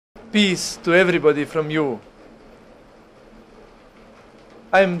peace to everybody from you.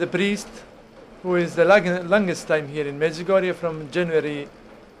 I am the priest who is the longest time here in Medjugorje from January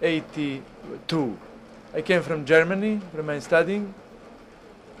 82. I came from Germany for my studying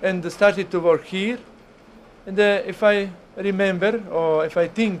and started to work here. And if I remember or if I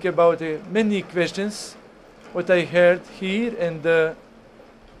think about many questions what I heard here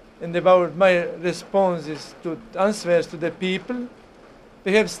and about my responses to answers to the people,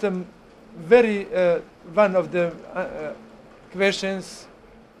 perhaps the very one of the questions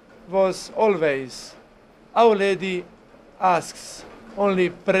was always, Our Lady asks only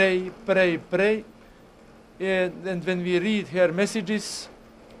pray, pray, pray. And when we read her messages,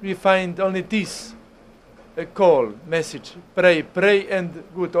 we find only this call, message, pray, pray, and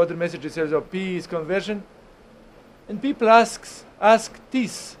good other messages also, peace, conversion. And people ask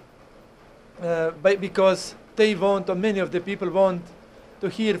this because they want, or many of the people want to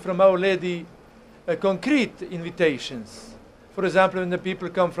hear from Our Lady concrete invitations. For example, when the people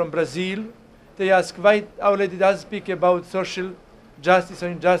come from Brazil, they ask why Our Lady doesn't speak about social justice or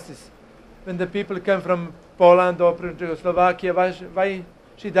injustice. When the people come from Poland or Slovakia, why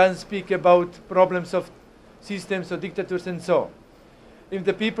she doesn't speak about problems of systems or dictators and so on. If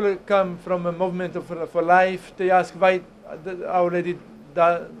the people come from a movement for life, they ask why Our Lady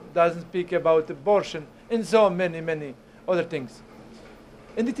doesn't speak about abortion and so many, many other things.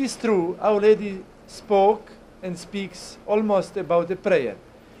 And it is true, Our Lady spoke and speaks almost about the prayer.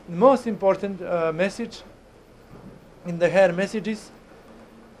 The most important message in her messages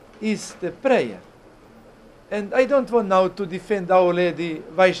is the prayer. And I don't want now to defend Our Lady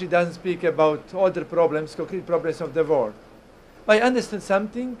why she doesn't speak about other problems, concrete problems of the world. I understood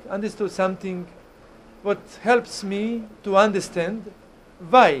something what helps me to understand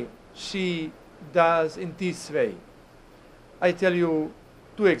why she does in this way. I tell you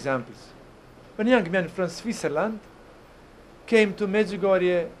two examples. One young man from Switzerland came to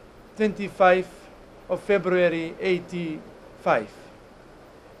Medjugorje 25 of February 85.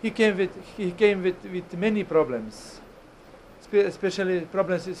 He came with many problems, especially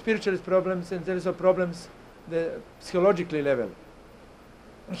problems, spiritual problems, and also problems the psychologically level.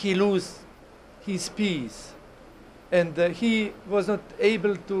 He lost his peace, and he was not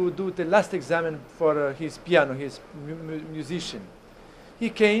able to do the last exam for his piano, his musician. He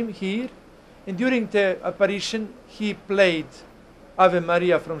came here, and during the apparition, he played Ave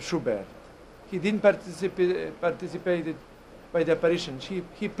Maria from Schubert. He didn't participate by the apparition.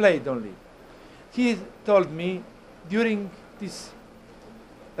 He played only. He told me during this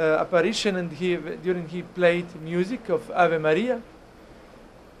apparition and during he played music of Ave Maria,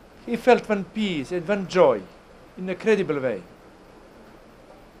 he felt one peace and one joy in a credible way.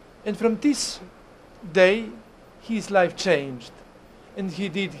 And from this day, his life changed. And he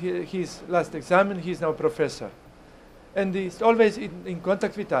did his last exam, and he is now a professor. And he's always in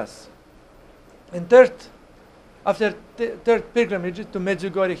contact with us. And after third pilgrimage to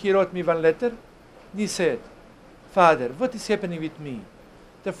Medjugorje, he wrote me one letter. He said, Father, what is happening with me?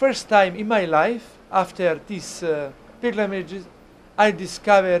 The first time in my life, after these pilgrimages, I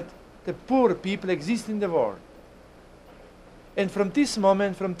discovered the poor people exist in the world. And from this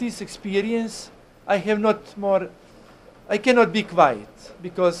moment, from this experience, I cannot be quiet,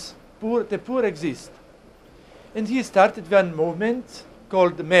 because the poor exist. And he started one movement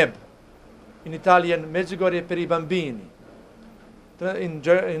called MEB, in Italian, Medjugorje per I Bambini. In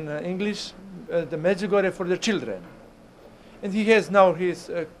English, the Medjugorje for the children. And he has now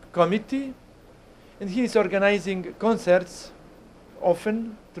his committee, and he is organizing concerts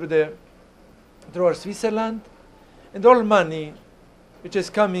often through our Switzerland, and all money which is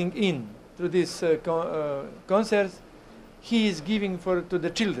coming in through these concerts, he is giving to the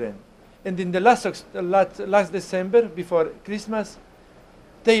children. And in the last December, before Christmas,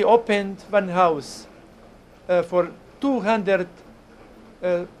 they opened one house for 200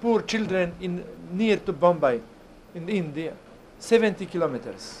 poor children near to Bombay, in India, 70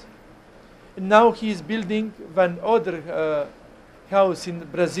 kilometers. And now he is building one other house in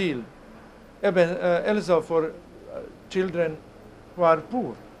Brazil, also for children who are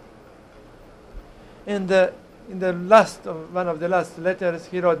poor. And in the one of the last letters,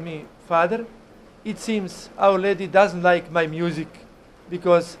 he wrote me, Father, it seems Our Lady doesn't like my music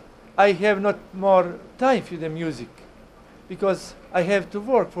because I have not more time for the music, because I have to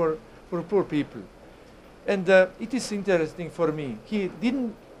work for poor people. And it is interesting for me. He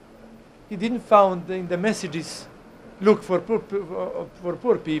didn't found in the messages look for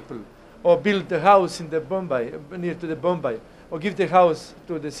poor people, or build the house in the Bombay, near to the Bombay, or give the house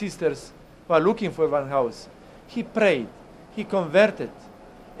to the sisters who are looking for one house. He prayed, he converted,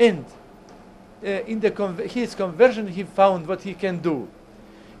 And in his conversion, he found what he can do.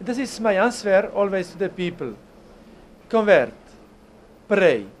 And this is my answer always to the people. Convert,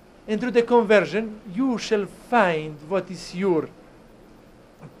 pray, and through the conversion, you shall find what is your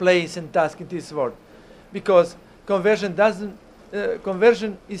place and task in this world. Because conversion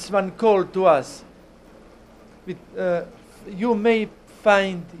is one call to us. You may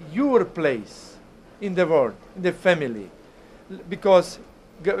find your place in the world, in the family, because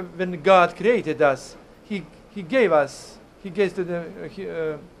when God created us, He gave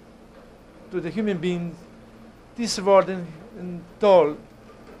to the human beings this word and told,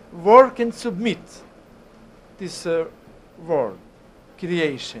 work and submit this world,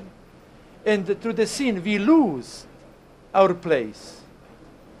 creation. And through the sin, we lose our place.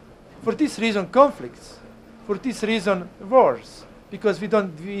 For this reason, conflicts. For this reason, wars. Because we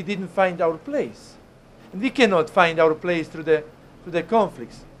didn't find our place. And we cannot find our place through the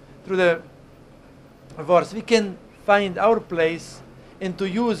conflicts, through the wars. We can find our place and to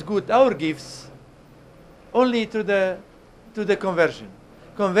use good our gifts only through the conversion.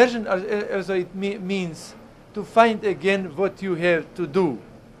 Conversion also it means to find again what you have to do.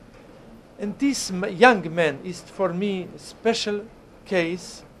 And this young man is for me a special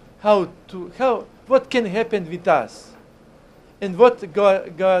case what can happen with us and what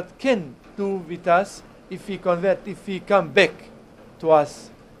God can do with us if we convert, if we come back to us,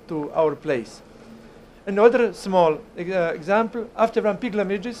 to our place. Another small example, after one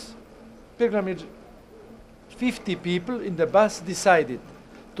pilgrimage, 50 people in the bus decided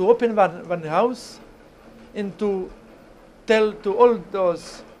to open one house and to tell to all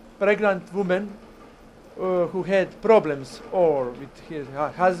those pregnant women who had problems or with her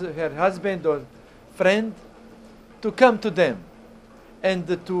husband or friend to come to them and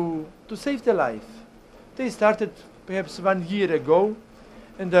to save their life. They started perhaps 1 year ago,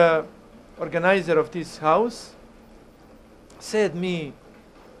 and the organizer of this house said me,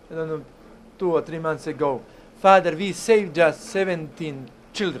 I don't know, 2 or 3 months ago, Father, we saved just 17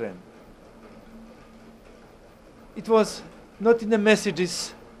 children. It was not in the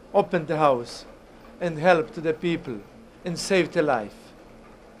messages, open the house and help to the people and save the life.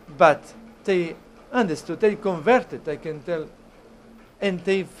 But they understood, they converted, I can tell, and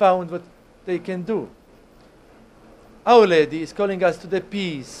they found what they can do. Our Lady is calling us to the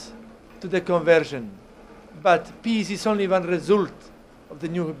peace, to the conversion. But peace is only one result of the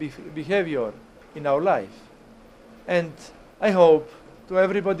new behavior in our life. And I hope to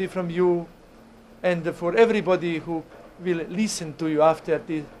everybody from you and for everybody who will listen to you after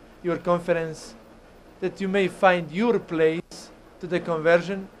your conference, that you may find your place to the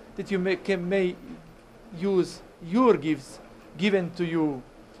conversion, that you may use your gifts given to you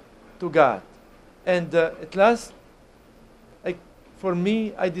to God. And at last, for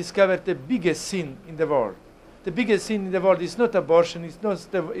me, I discovered the biggest sin in the world. The biggest sin in the world is not abortion, it's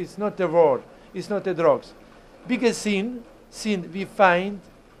not the war, it's not the drugs. Biggest sin we find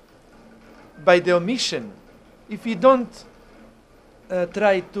by the omission. If we don't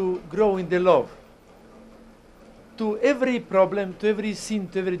try to grow in the love, to every problem, to every sin,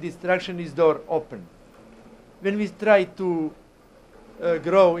 to every distraction is door open. When we try to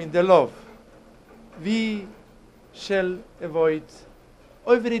grow in the love, we shall avoid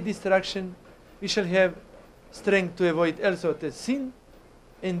every distraction. We shall have strength to avoid also the sin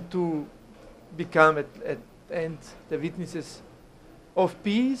and to become at end the witnesses of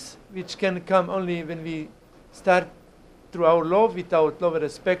peace, which can come only when we start through our love, without love and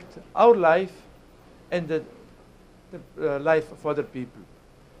respect our life and the life of other people.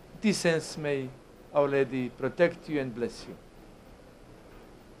 In this sense, may Our Lady protect you and bless you.